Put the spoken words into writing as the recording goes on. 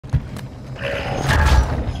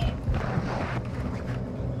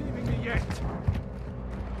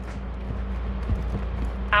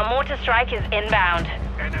Mortar strike is inbound.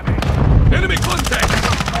 Enemy contact!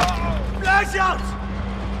 Flash out!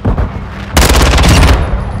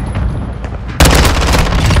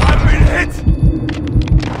 I've been hit!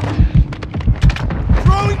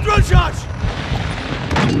 Throwing drill charge!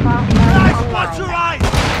 Flash, watch your eyes!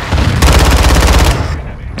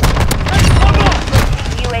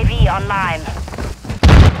 UAV online.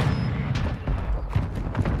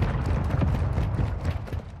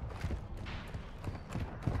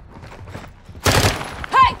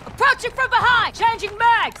 Hey! Approaching from behind! Changing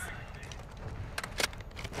mags!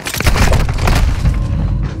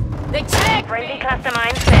 They tagged Friendly me! cluster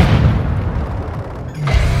mine set.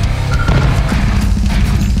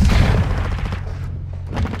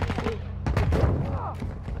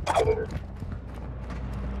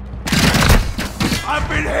 I've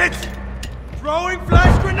been hit! Throwing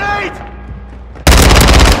flash grenade!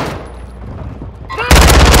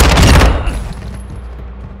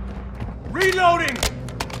 Reloading!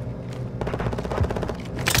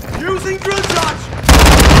 Using drill charge!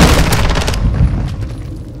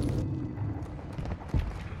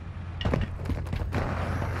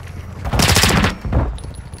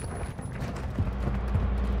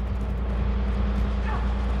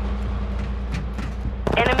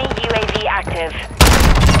 Enemy UAV active.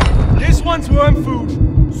 This one's worm food.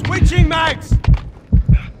 Switching mags. Using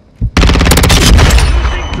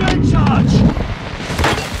drill charge.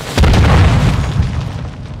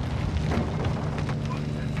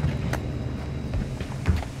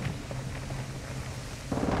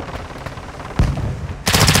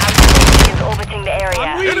 Is orbiting the area.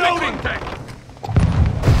 I'm reloading.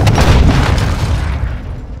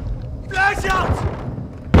 Flash out.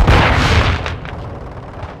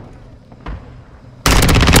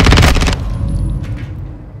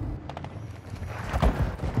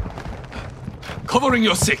 Covering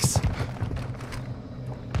your 6.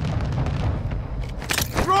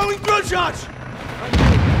 Throwing drill charge.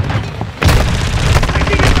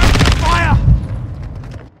 Taking it back to fire.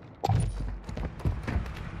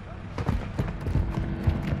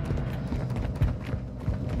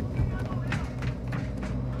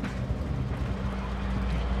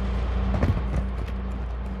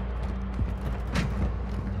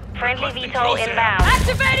 Friendly Requesting VTOL Corsair. inbound.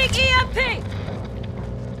 Activating EMP!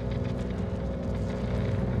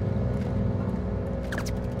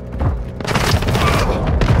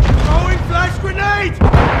 Throwing flash grenade.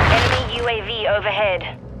 Enemy UAV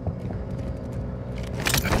overhead.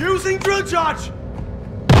 Using drill charge.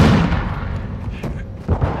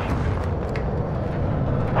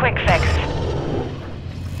 Quick fix.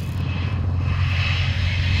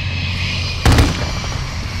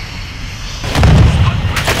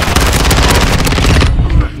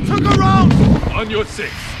 Took a round. On your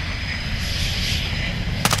 6.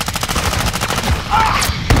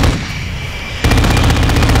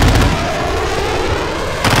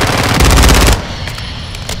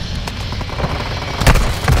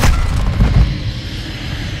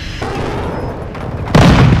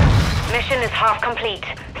 Mission is half complete.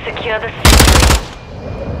 Secure the facility.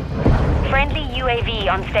 Friendly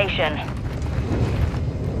UAV on station.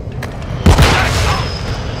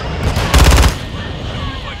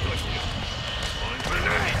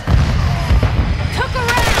 Took a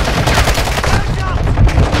round! Flash out.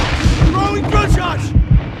 Throwing drill charge.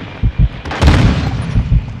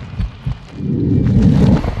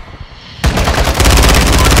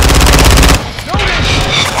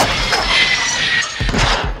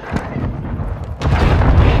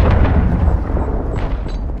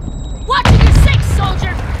 Watching your 6,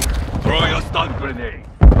 soldier! Throwing a stun grenade.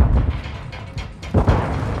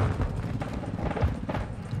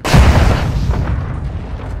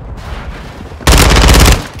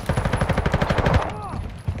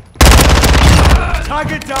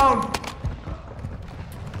 Target down.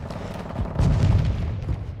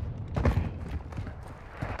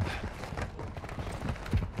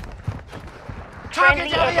 Friendly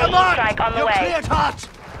SAE strike on the You're way. cleared hot.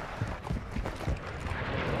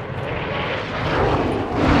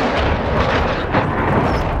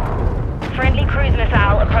 Friendly cruise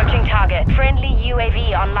missile approaching target. Friendly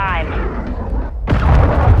UAV online.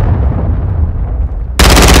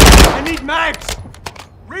 I need mags.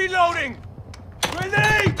 Reloading.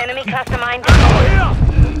 Grenade. Enemy cluster mine Ammo deployed.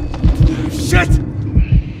 here. Shit.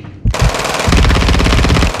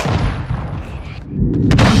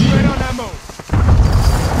 Right on ammo.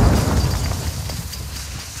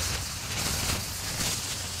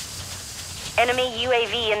 Enemy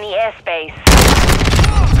UAV in the airspace.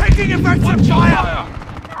 Taking effective fire.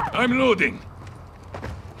 I'm loading.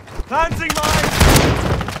 Planting mine.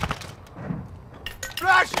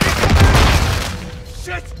 Flash incoming.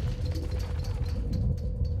 Shit.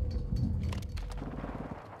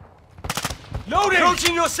 Loading!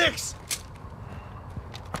 Approaching your 6!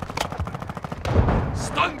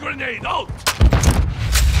 Stun grenade out!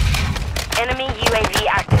 Enemy UAV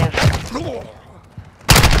active.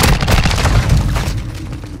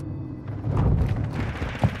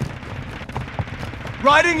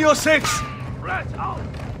 Riding your 6! Rat out!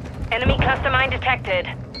 Enemy cluster mine detected.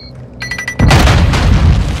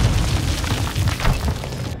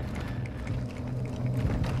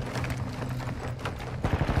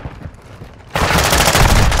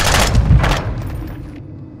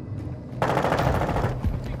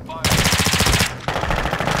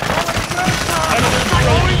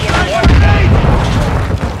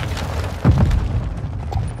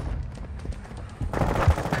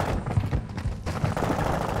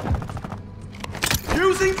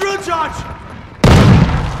 Using drill charge!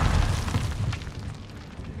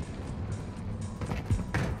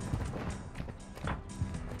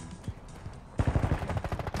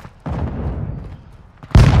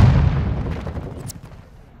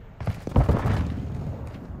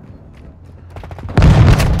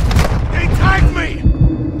 They tagged me!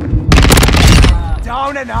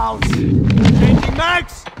 Down and out! Changing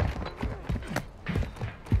mags!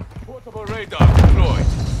 Portable radar deployed.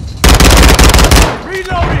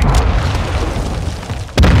 Reloading!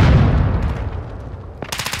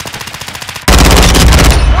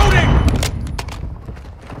 Loading!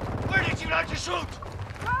 Where did you like to shoot?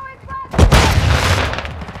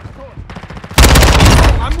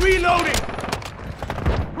 I'm reloading!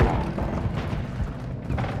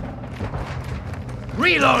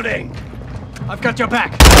 Reloading! I've got your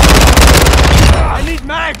back. I need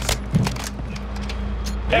mags!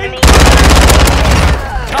 Enemy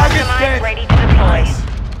Target's mine dead! ready to deploy.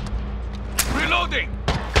 Reloading!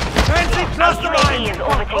 Fancy cluster UAV is mine!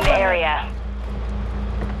 orbiting the area.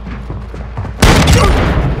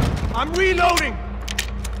 I'm reloading!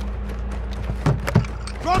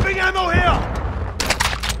 Dropping ammo here!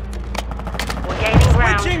 We're gaining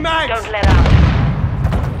ground. Switching mags. Don't let up.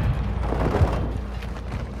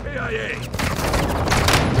 PIA!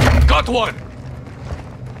 Got one!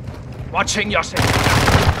 Watching yourself!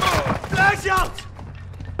 Flash out!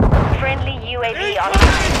 Friendly UAV on.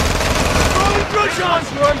 Throwing drill charge!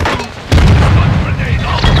 Stun grenade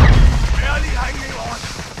out! Barely hanging on!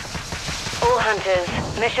 All hunters,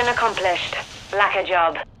 mission accomplished. Lack a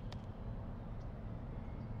job.